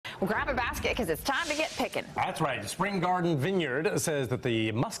Well, grab a basket because it's time to get picking. That's right. Spring Garden Vineyard says that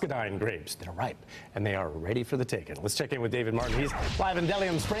the muscadine grapes, they're ripe and they are ready for the taking. Let's check in with David Martin. He's live in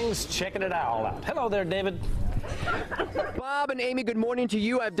Delium Springs, checking it all out. Hello there, David. Bob and Amy, good morning to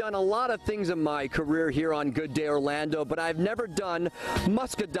you. I've done a lot of things in my career here on Good Day Orlando, but I've never done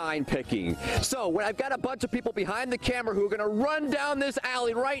muscadine picking. So when I've got a bunch of people behind the camera who are going to run down this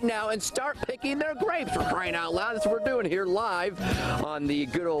alley right now and start picking their grapes. For crying out loud, that's what we're doing here live on the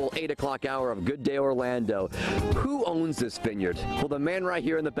good old 8 o'clock hour of Good Day Orlando. Who owns this vineyard? Well, the man right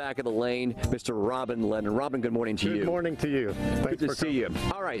here in the back of the lane, Mr. Robin Lennon. Robin, good morning to you. Good morning to you. Thanks Good to see you.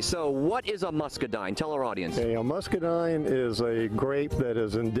 All right, so what is a muscadine? Tell our audience. Okay, a muscadine is a grape that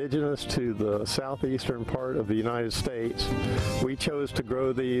is indigenous to the southeastern part of the United States. We chose to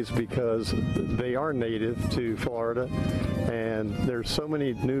grow these because they are native to Florida, and there's so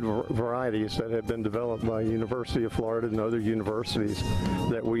many new varieties that have been developed by University of Florida and other universities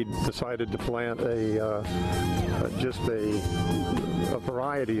that we decided to plant just a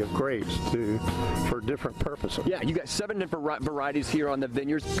variety of grapes for different purposes. Yeah, you got 7 different varieties here on the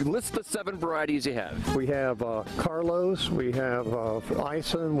vineyards. List the 7 varieties you have. We have Carlos, we have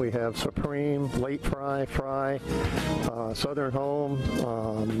Ison, we have Supreme, Late Fry, Southern Home.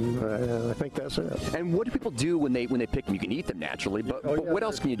 I think that's it. And what do people do when they pick them? You can eat them naturally, but what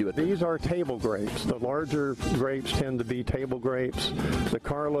else can you do with them? These are table grapes. The larger grapes tend to be table grapes. The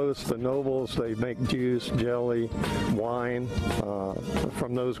Carlos, the Nobles, they make juice, jelly, wine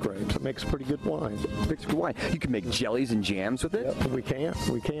from those grapes. It makes pretty good wine. Makes good wine. You can make jellies and jams with it? Yep,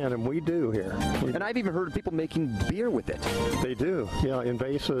 we can, and we do here. And I've even heard of people making beer with it. They do. Yeah,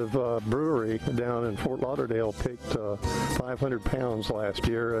 Invasive Brewery down in Fort Lauderdale picked 500 pounds last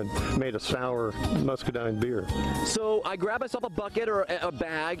year and made a sour muscadine beer. So I grab myself a bucket or a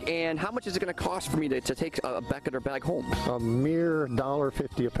bag, and how much is it going to cost for me to take a bucket or bag home? A mere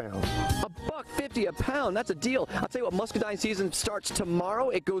 $1.50 a pound. $1.50 a pound. That's a deal. I'll tell you what, muscadine season starts tomorrow.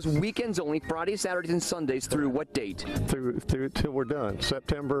 It goes weekends only, Fridays, Saturdays, and Sundays through what date? Through till we're done,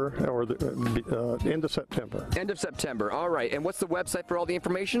 September or the end of September. End of September. All right. And what's the website for all the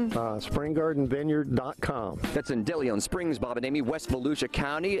information? SpringGardenVineyard.com. That's in Delium Springs, Bob and Amy, West Volusia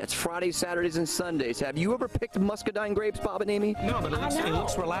County. It's Fridays, Saturdays, and Sundays. Have you ever picked muscadine grapes, Bob and Amy? No, but it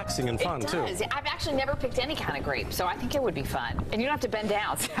looks relaxing and fun, too. I've actually never picked any kind of grape, so I think it would be fun. And you don't have to bend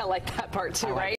down, so I like that part, too.